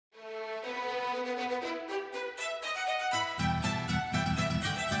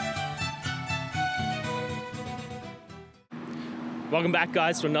Welcome back,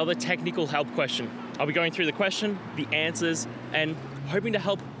 guys, to another technical help question. I'll be going through the question, the answers, and hoping to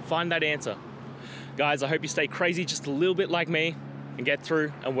help find that answer. Guys, I hope you stay crazy just a little bit like me and get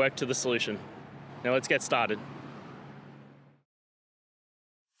through and work to the solution. Now let's get started.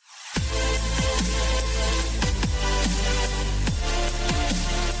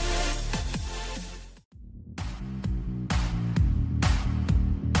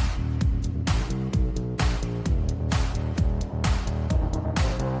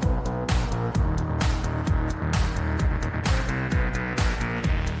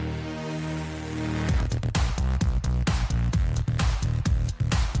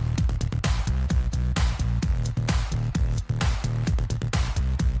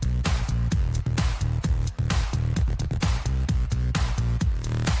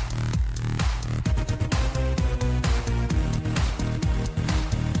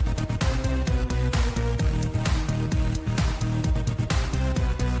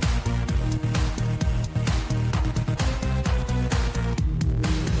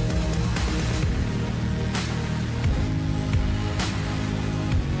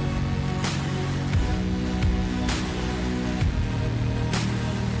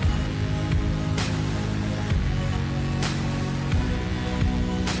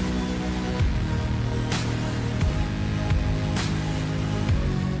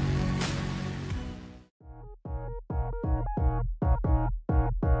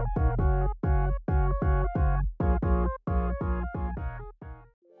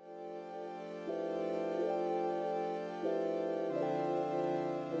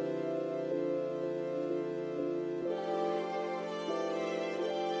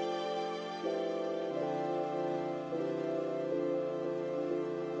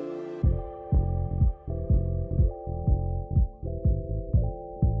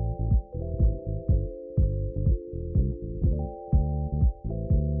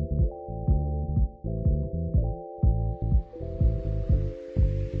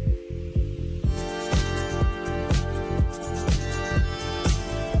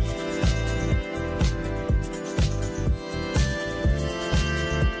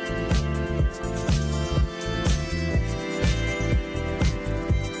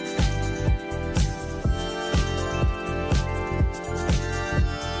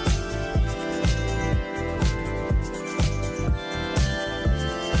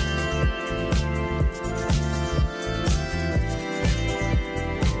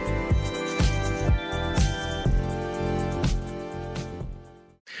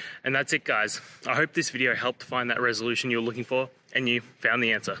 And that's it, guys. I hope this video helped find that resolution you were looking for and you found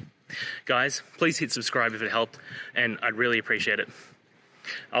the answer. Guys, please hit subscribe if it helped, and I'd really appreciate it.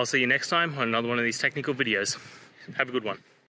 I'll see you next time on another one of these technical videos. Have a good one.